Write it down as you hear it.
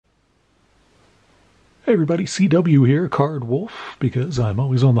Hey everybody, CW here, Card Wolf, because I'm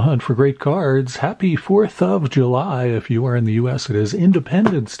always on the hunt for great cards. Happy 4th of July. If you are in the U.S., it is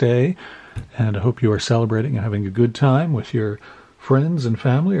Independence Day, and I hope you are celebrating and having a good time with your friends and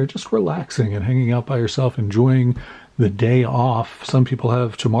family, or just relaxing and hanging out by yourself, enjoying the day off. Some people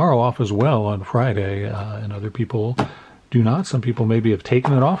have tomorrow off as well on Friday, and other people do not. Some people maybe have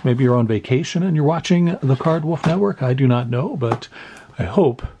taken it off. Maybe you're on vacation and you're watching the Card Wolf Network. I do not know, but I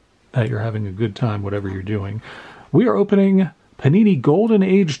hope that you're having a good time, whatever you're doing. We are opening Panini Golden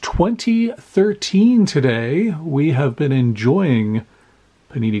Age 2013 today. We have been enjoying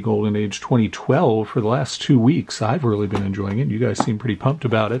Panini Golden Age 2012 for the last 2 weeks. I've really been enjoying it. You guys seem pretty pumped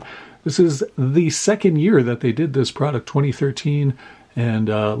about it. This is the second year that they did this product, 2013, and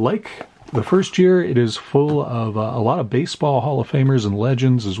like the first year, it is full of a lot of baseball Hall of Famers and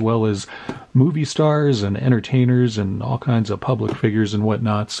legends, as well as movie stars and entertainers and all kinds of public figures and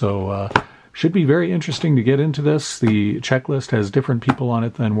whatnot. So should be very interesting to get into this. The checklist has different people on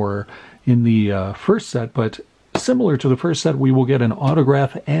it than were in the first set, but similar to the first set, we will get an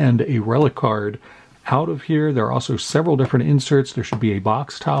autograph and a relic card out of here. There are also several different inserts. There should be a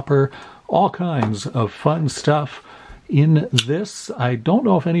box topper, all kinds of fun stuff in this. I don't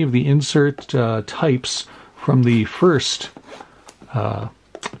know if any of the insert types from the first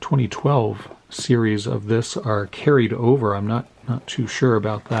 2012 series of this are carried over. I'm not too sure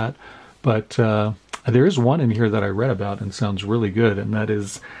about that, but there is one in here that I read about and sounds really good, and that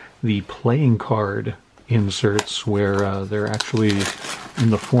is the playing card inserts, where they're actually in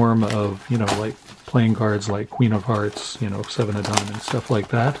the form of, like playing cards like Queen of Hearts, Seven of Diamonds, stuff like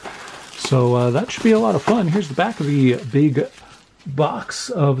that. So that should be a lot of fun. Here's the back of the big box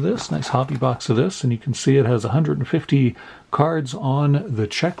of this, nice hobby box of this, and you can see it has 150 cards on the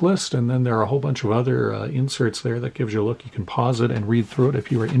checklist, and then there are a whole bunch of other inserts there that gives you a look. You can pause it and read through it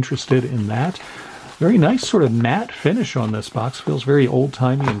if you are interested in that. Very nice sort of matte finish on this box. Feels very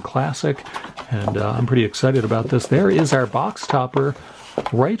old-timey and classic, and I'm pretty excited about this. There is our box topper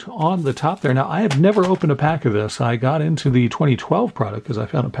right on the top there. Now, I have never opened a pack of this. I got into the 2012 product because I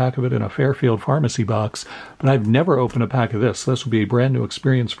found a pack of it in a Fairfield Pharmacy box, but I've never opened a pack of this. This will be a brand new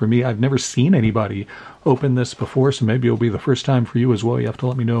experience for me. I've never seen anybody open this before, so maybe it'll be the first time for you as well. You have to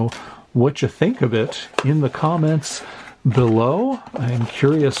let me know what you think of it in the comments below. I am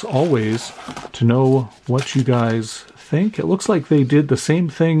curious always to know what you guys think. It looks like they did the same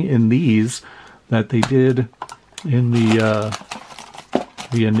thing in these that they did in the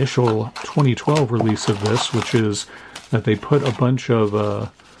initial 2012 release of this, which is that they put a bunch of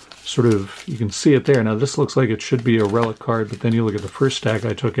you can see it there. Now this looks like it should be a relic card, but then you look at the first stack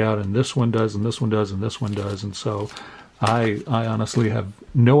I took out, and this one does, and this one does, and this one does, and so I honestly have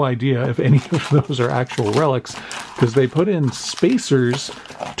no idea if any of those are actual relics, because they put in spacers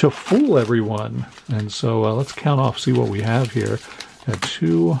to fool everyone. And so let's count off, see what we have here. At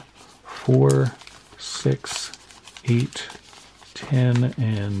 2, 4, 6, 8, 10,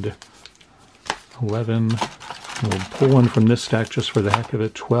 and 11. We'll pull one from this stack just for the heck of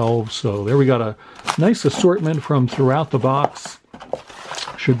it, 12. So there we got a nice assortment from throughout the box.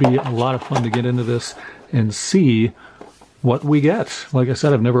 Should be a lot of fun to get into this and see what we get. Like I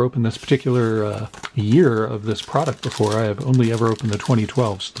said, I've never opened this particular year of this product before. I have only ever opened the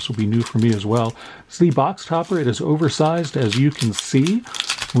 2012, so this will be new for me as well. It's the box topper. It is oversized, as you can see.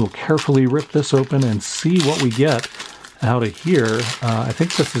 We'll carefully rip this open and see what we get out of here. I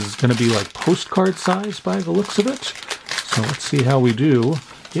think this is going to be like postcard size by the looks of it. So let's see how we do.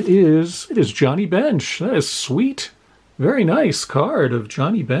 It is Johnny Bench. That is sweet. Very nice card of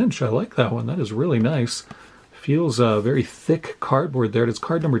Johnny Bench. I like that one. That is really nice. Feels very thick cardboard there. It's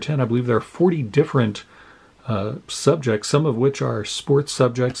card number 10. I believe there are 40 different subjects, some of which are sports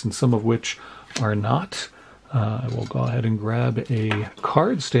subjects and some of which are not. I will go ahead and grab a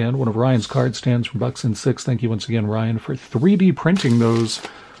card stand, one of Ryan's card stands from Bucks and Six. Thank you once again, Ryan, for 3D printing those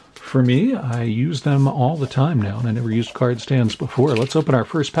for me. I use them all the time now, and I never used card stands before. Let's open our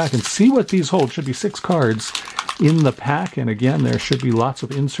first pack and see what these hold. Should be 6 cards in the pack, and again, there should be lots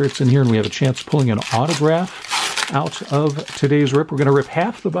of inserts in here, and we have a chance of pulling an autograph out of today's rip. We're going to rip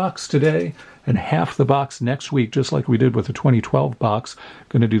half the box today and half the box next week, just like we did with the 2012 box.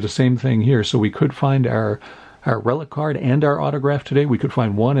 Going to do the same thing here. So we could find our relic card and our autograph today. We could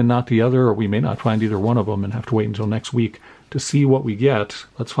find one and not the other, or we may not find either one of them and have to wait until next week to see what we get.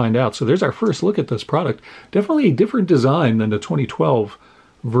 Let's find out. So there's our first look at this product. Definitely a different design than the 2012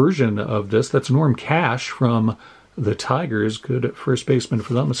 version of this. That's Norm Cash from the Tigers. Good first baseman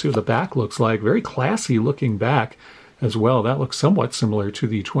for them. Let's see what the back looks like. Very classy looking back as well. That looks somewhat similar to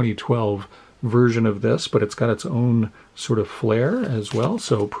the 2012 version of this, but it's got its own sort of flair as well.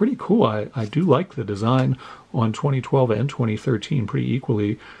 So pretty cool. I do like the design on 2012 and 2013 pretty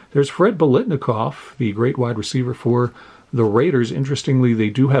equally. There's Fred Biletnikoff, the great wide receiver for the Raiders. Interestingly, they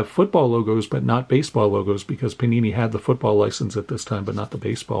do have football logos, but not baseball logos, because Panini had the football license at this time, but not the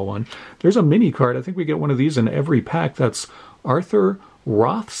baseball one. There's a mini card. I think we get one of these in every pack. That's Arthur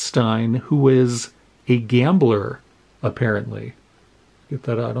Rothstein, who is a gambler, apparently. Get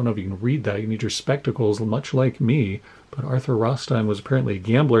that? I don't know if you can read that. You need your spectacles, much like me. But Arthur Rothstein was apparently a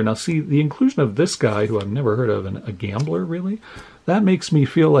gambler. Now, see, the inclusion of this guy, who I've never heard of, and a gambler, really? That makes me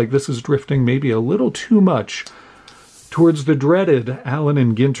feel like this is drifting maybe a little too much towards the dreaded Allen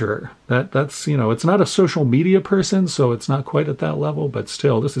and Ginter. That's, you know, it's not a social media person, so it's not quite at that level, but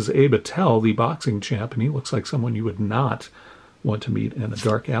still, this is Abe Attell, the boxing champ, and he looks like someone you would not want to meet in a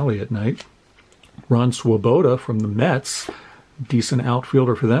dark alley at night. Ron Swoboda from the Mets, decent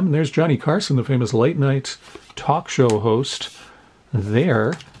outfielder for them. And there's Johnny Carson, the famous late night talk show host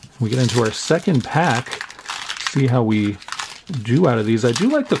there. We get into our second pack, see how we do out of these. I do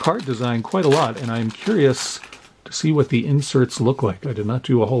like the card design quite a lot, and I'm curious to see what the inserts look like. I did not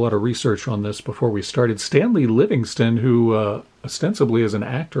do a whole lot of research on this before we started. Stanley Livingston, who ostensibly is an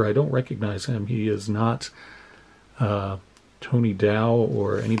actor, I don't recognize him. He is not Tony Dow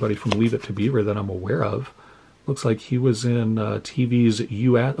or anybody from Leave It to Beaver that I'm aware of. Looks like he was in TV's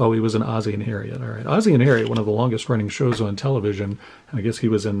U.S. Oh, he was in Ozzie and Harriet. All right, Ozzie and Harriet, one of the longest running shows on television. And I guess he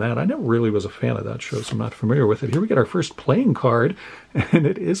was in that. I never really was a fan of that show, so I'm not familiar with it. Here we get our first playing card, and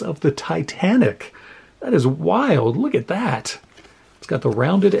it is of the Titanic. That is wild. Look at that. It's got the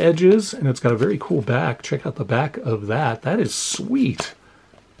rounded edges, and it's got a very cool back. Check out the back of that. That is sweet.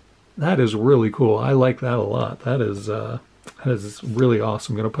 That is really cool. I like that a lot. That is really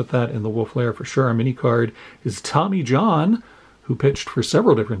awesome. I'm going to put that in the Wolf Lair for sure. Our mini card is Tommy John, who pitched for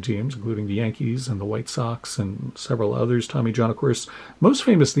several different teams, including the Yankees and the White Sox and several others. Tommy John, of course, most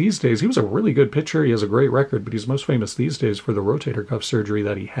famous these days. He was a really good pitcher. He has a great record, but he's most famous these days for the rotator cuff surgery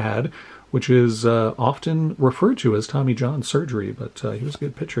that he had, which is often referred to as Tommy John surgery, but he was a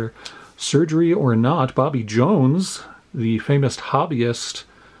good pitcher. Surgery or not, Bobby Jones, the famous hobbyist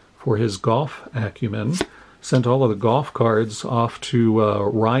for his golf acumen, sent all of the golf cards off to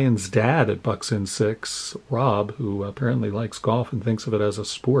Ryan's dad at Bucks in 6, Rob, who apparently likes golf and thinks of it as a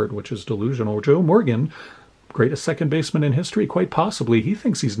sport, which is delusional. Joe Morgan, greatest second baseman in history, quite possibly. He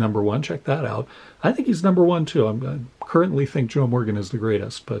thinks he's number one. Check that out. I think he's number one, too. I currently think Joe Morgan is the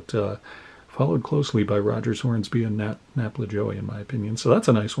greatest, but followed closely by Rogers Hornsby and Napla Joey, in my opinion. So that's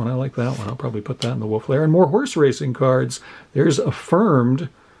a nice one. I like that one. I'll probably put that in the Wolf Lair. And more horse racing cards. There's Affirmed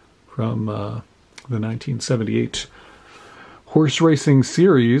from the 1978 horse racing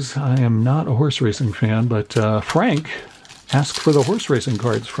series. I am not a horse racing fan, but Frank asked for the horse racing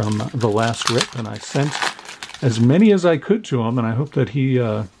cards from the last rip, and I sent as many as I could to him, and I hope that he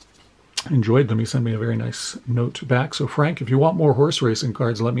enjoyed them. He sent me a very nice note back. So Frank, if you want more horse racing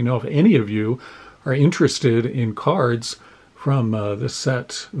cards, let me know. If any of you are interested in cards from this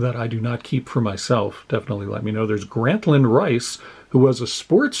set that I do not keep for myself, definitely let me know. There's Grantland Rice, who was a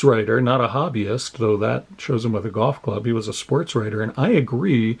sports writer, not a hobbyist, though that shows him with a golf club. He was a sports writer, and I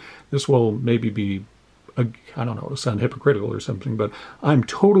agree, this will maybe be, I don't know, sound hypocritical or something, but I'm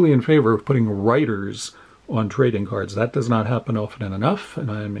totally in favor of putting writers on trading cards. That does not happen often enough,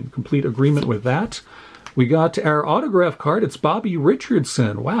 and I'm in complete agreement with that. We got our autograph card. It's Bobby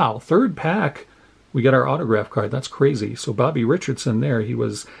Richardson. Wow, third pack, we got our autograph card. That's crazy. So Bobby Richardson there, he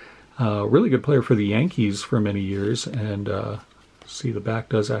was a really good player for the Yankees for many years, and see, the back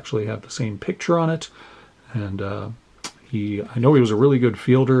does actually have the same picture on it, and I know he was a really good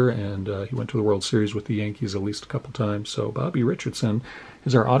fielder, and he went to the World Series with the Yankees at least a couple times. So Bobby Richardson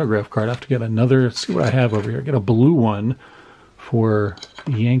is our autograph card. I have to get another, let's see what I have over here. Get a blue one for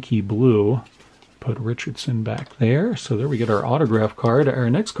Yankee Blue. Put Richardson back there. So there we get our autograph card. Our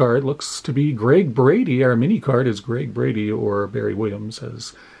next card looks to be Greg Brady. Our mini card is Greg Brady, or Barry Williams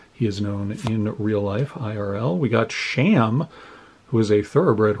as he is known in real life, IRL. We got Sham, who is a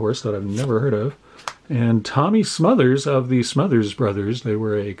thoroughbred horse that I've never heard of, and Tommy Smothers of the Smothers Brothers. They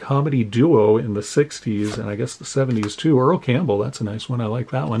were a comedy duo in the 60s and I guess the 70s too. Earl Campbell, that's a nice one. I like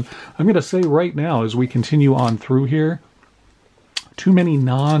that one. I'm going to say right now as we continue on through here, too many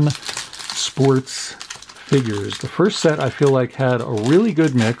non-sports figures. The first set I feel like had a really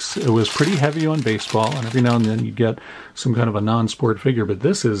good mix. It was pretty heavy on baseball, and every now and then you get some kind of a non-sport figure, but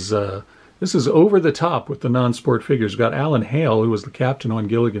this is over the top with the non-sport figures. We've got Alan Hale, who was the captain on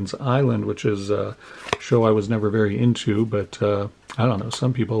Gilligan's Island, which is a show I was never very into, but I don't know,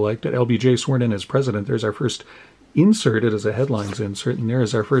 some people liked it. LBJ sworn in as president. There's our first insert. It is a headlines insert, and there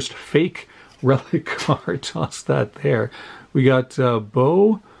is our first fake relic card. Toss that there. We got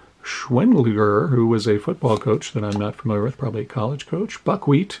Bo Schwendliger, who was a football coach that I'm not familiar with, probably a college coach.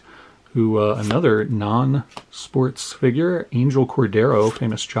 Buckwheat, who another non-sports figure. Angel Cordero,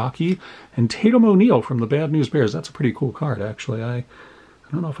 famous jockey. And Tatum O'Neal from the Bad News Bears. That's a pretty cool card, actually. I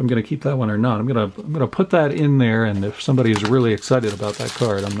don't know if I'm going to keep that one or not. I'm gonna put that in there, and if somebody is really excited about that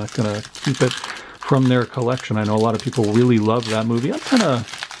card, I'm not going to keep it from their collection. I know a lot of people really love that movie. I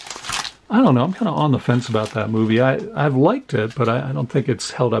don't know, I'm kind of on the fence about that movie. I've liked it, but I don't think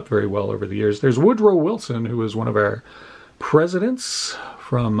it's held up very well over the years. There's Woodrow Wilson, who was one of our presidents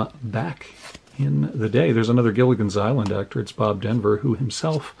from back in the day. There's another Gilligan's Island actor. It's Bob Denver, who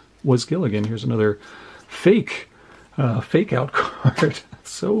himself was Gilligan. Here's another fake out card.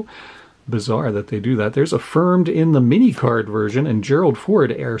 So bizarre that they do that. There's Affirmed in the mini card version, and Gerald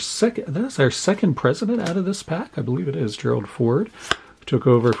Ford, that's our second president out of this pack. I believe it is Gerald Ford, who took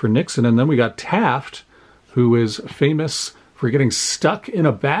over for Nixon. And then we got Taft, who is famous for getting stuck in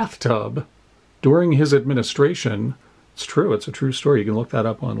a bathtub during his administration. It's true. It's a true story. You can look that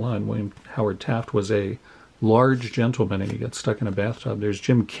up online. William Howard Taft was a large gentleman, and he got stuck in a bathtub. There's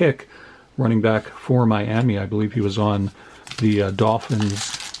Jim Kick, running back for Miami. I believe he was on the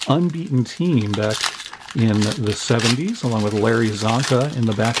Dolphins' unbeaten team back in the 70s, along with Larry Zonka in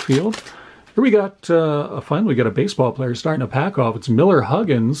the backfield. Here we got, finally we got a baseball player starting to pack off. It's Miller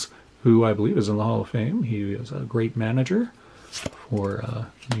Huggins, who I believe is in the Hall of Fame. He is a great manager for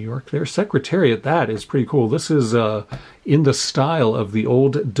New York there. Secretariat, that is pretty cool. This is in the style of the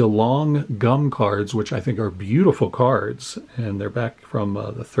old DeLong gum cards, which I think are beautiful cards. And they're back from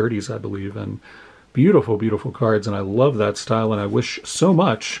the 30s, I believe. And beautiful, beautiful cards. And I love that style. And I wish so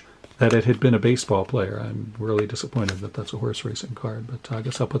much that it had been a baseball player. I'm really disappointed that that's a horse racing card. But I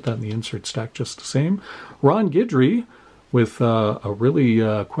guess I'll put that in the insert stack just the same. Ron Guidry, with a really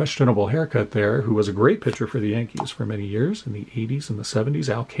questionable haircut there, who was a great pitcher for the Yankees for many years in the 80s and the 70s.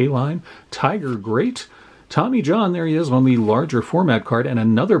 Al Kaline, Tiger Great. Tommy John, there he is on the larger format card. And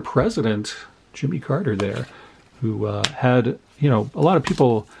another president, Jimmy Carter there, who had, a lot of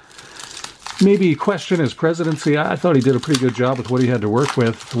people maybe question his presidency. I thought he did a pretty good job with what he had to work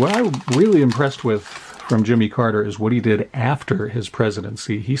with. What I'm really impressed with from Jimmy Carter is what he did after his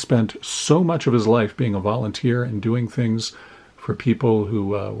presidency. He spent so much of his life being a volunteer and doing things for people who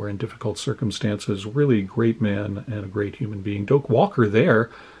were in difficult circumstances. Really great man and a great human being. Doak Walker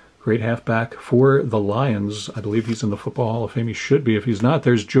there, great halfback for the Lions. I believe he's in the Football Hall of Fame. He should be if he's not.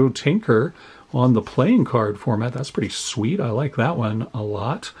 There's Joe Tinker on the playing card format. That's pretty sweet. I like that one a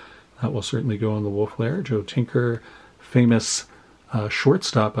lot. That will certainly go in the Wolf Lair. Joe Tinker, famous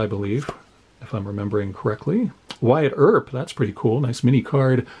shortstop, I believe, if I'm remembering correctly. Wyatt Earp, that's pretty cool. Nice mini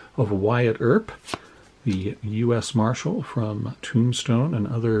card of Wyatt Earp, the U.S. Marshal from Tombstone and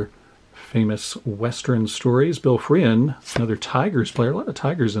other famous Western stories. Bill Freehan, another Tigers player. A lot of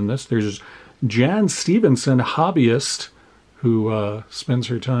Tigers in this. There's Jan Stevenson, hobbyist, who spends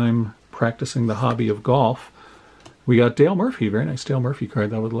her time practicing the hobby of golf. We got Dale Murphy, very nice Dale Murphy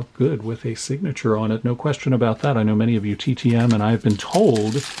card. That would look good with a signature on it. No question about that. I know many of you TTM, and I've been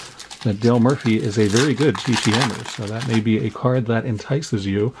told that Dale Murphy is a very good TTMer, so that may be a card that entices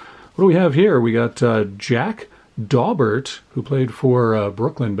you. What do we have here? We got Jack Daubert, who played for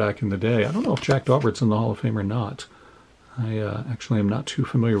Brooklyn back in the day. I don't know if Jack Daubert's in the Hall of Fame or not. I actually am not too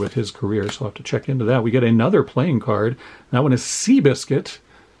familiar with his career, so I'll have to check into that. We get another playing card. That one is Seabiscuit,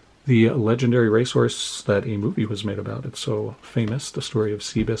 the legendary racehorse that a movie was made about. It's so famous, the story of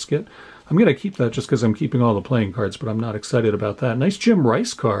Seabiscuit. I'm going to keep that just because I'm keeping all the playing cards, but I'm not excited about that. Nice Jim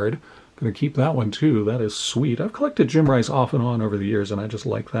Rice card. Going to keep that one too. That is sweet. I've collected Jim Rice off and on over the years, and I just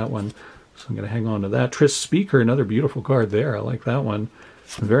like that one. So I'm going to hang on to that. Tris Speaker, another beautiful card there. I like that one.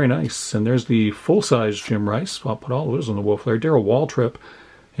 Very nice. And there's the full-size Jim Rice. I'll put all of those on the Wolf there. Darrell Waltrip,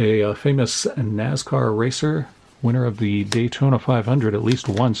 a famous NASCAR racer, winner of the Daytona 500 at least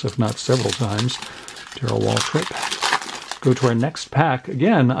once, if not several times. Darrell Waltrip. Go to our next pack.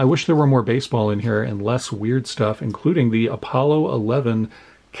 Again, I wish there were more baseball in here and less weird stuff, including the Apollo 11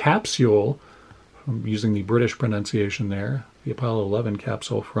 capsule, I'm using the British pronunciation there, the Apollo 11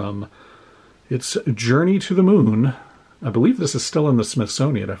 capsule from its journey to the moon. I believe this is still in the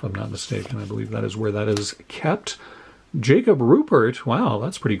Smithsonian, if I'm not mistaken. I believe that is where that is kept. Jacob Rupert, wow,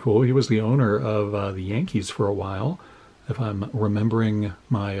 that's pretty cool. He was the owner of the Yankees for a while, if I'm remembering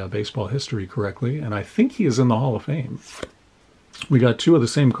my baseball history correctly, and I think he is in the Hall of Fame. We got two of the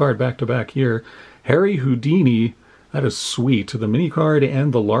same card back-to-back here. Harry Houdini, that is sweet. The mini card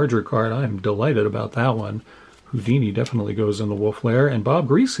and the larger card, I am delighted about that one. Houdini definitely goes in the Wolf Lair. And Bob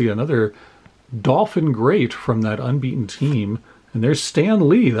Greasy, another Dolphin great from that unbeaten team And there's Stan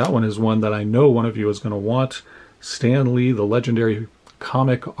Lee. That one is one that I know one of you is going to want. Stan Lee, the legendary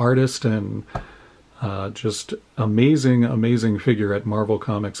comic artist and just amazing, amazing figure at Marvel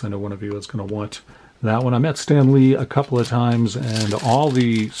Comics. I know one of you is going to want that one. I met Stan Lee a couple of times, and all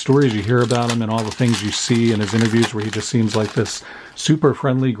the stories you hear about him and all the things you see in his interviews where he just seems like this super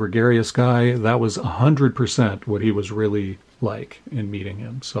friendly, gregarious guy, that was 100% what he was really like in meeting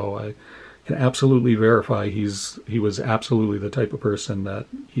him. So I can absolutely verify he was absolutely the type of person that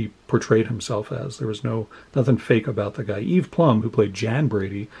he portrayed himself as. There was nothing fake about the guy. Eve Plum, who played Jan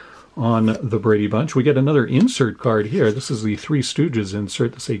Brady on the Brady Bunch. We get another insert card here. This is the Three Stooges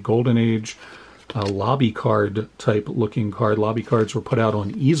insert. This is a Golden Age lobby card type looking card. Lobby cards were put out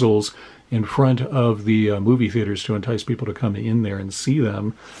on easels in front of the movie theaters to entice people to come in there and see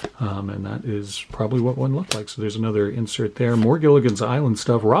them. And that is probably what one looked like. So there's another insert there. More Gilligan's Island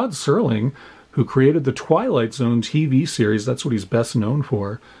stuff. Rod Serling, who created the Twilight Zone TV series, that's what he's best known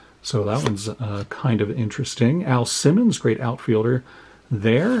for. So that one's kind of interesting. Al Simmons, great outfielder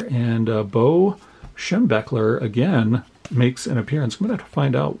there. And Bo Schembechler, again, makes an appearance. I'm going to have to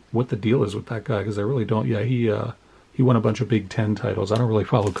find out what the deal is with that guy, because I really don't. Yeah, he won a bunch of Big Ten titles. I don't really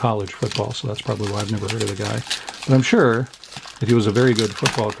follow college football, so that's probably why I've never heard of the guy. But I'm sure that he was a very good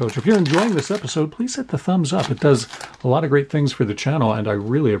football coach. If you're enjoying this episode, please hit the thumbs up. It does a lot of great things for the channel, and I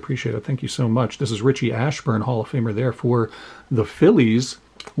really appreciate it. Thank you so much. This is Richie Ashburn, Hall of Famer there for the Phillies.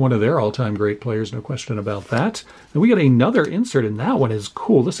 One of their all-time great players, no question about that. And we got another insert, and that one is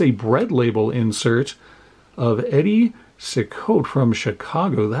cool. This is a bread label insert of Eddie Cicotte from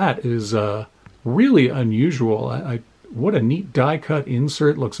Chicago. That is really unusual. What a neat die-cut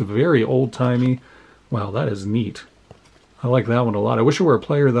insert. Looks very old-timey. Wow, that is neat. I like that one a lot. I wish it were a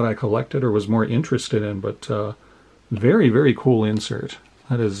player that I collected or was more interested in, but very, very cool insert.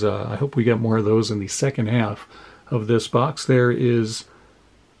 That is, I hope we get more of those in the second half of this box. There is,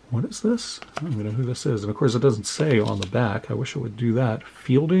 what is this? I don't even know who this is. And of course, it doesn't say on the back. I wish it would do that.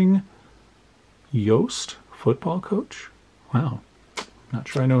 Fielding Yost, football coach? Wow. Not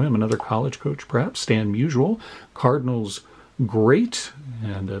sure I know him. Another college coach, perhaps. Stan Musial, Cardinals great,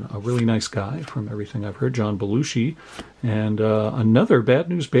 and a really nice guy from everything I've heard. John Belushi. And another Bad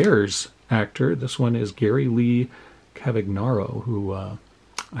News Bears actor. This one is Gary Lee Cavagnaro, who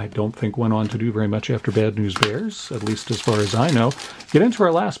I don't think went on to do very much after Bad News Bears, at least as far as I know. Get into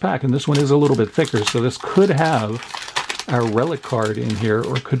our last pack, and this one is a little bit thicker, so this could have our relic card in here,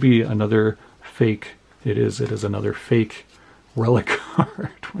 or it could be another fake. It is another fake relic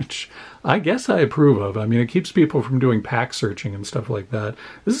card, which I guess I approve of. I mean, it keeps people from doing pack searching and stuff like that.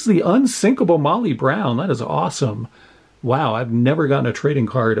 This is the unsinkable Molly Brown. That is awesome. Wow, I've never gotten a trading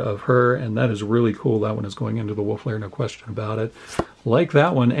card of her, and that is really cool. That one is going into the Wolf Lair, no question about it. Like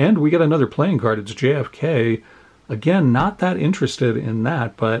that one. And we get another playing card. It's JFK. Again, not that interested in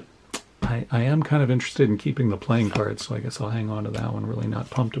that, but I am kind of interested in keeping the playing cards, so I guess I'll hang on to that one. Really not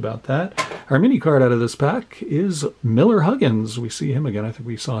pumped about that. Our mini card out of this pack is Miller Huggins. We see him again. I think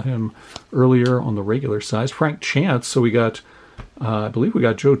we saw him earlier on the regular size. Frank Chance. So we got, I believe we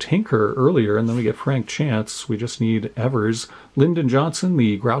got Joe Tinker earlier, and then we get Frank Chance. We just need Evers. Lyndon Johnson,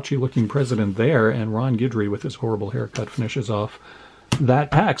 the grouchy-looking president there, and Ron Guidry with his horrible haircut finishes off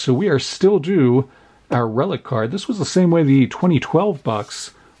that pack. So we are still due our relic card. This was the same way the 2012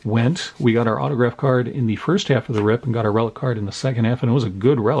 box went. We got our autograph card in the first half of the rip and got our relic card in the second half, and it was a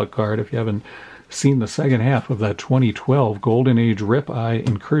good relic card. If you haven't seen the second half of that 2012 Golden Age rip, I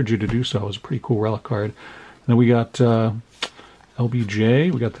encourage you to do so. It was a pretty cool relic card. And then we got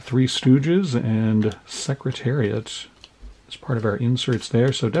LBJ, we got the Three Stooges, and Secretariat as part of our inserts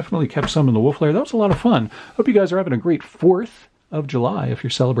there. So definitely kept some in the Wolf Lair. That was a lot of fun. Hope you guys are having a great 4th of July if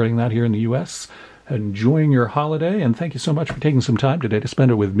you're celebrating that here in the U.S., enjoying your holiday, and thank you so much for taking some time today to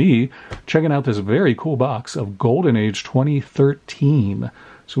spend it with me, checking out this very cool box of Golden Age 2013.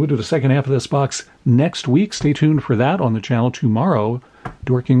 So we'll do the second half of this box next week. Stay tuned for that on the channel tomorrow.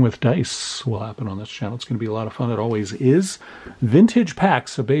 Dorking with Dice will happen on this channel. It's going to be a lot of fun. It always is. Vintage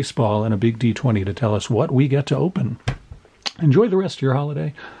packs of baseball and a big D20 to tell us what we get to open. Enjoy the rest of your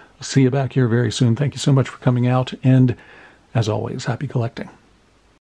holiday. I'll see you back here very soon. Thank you so much for coming out, and as always, happy collecting.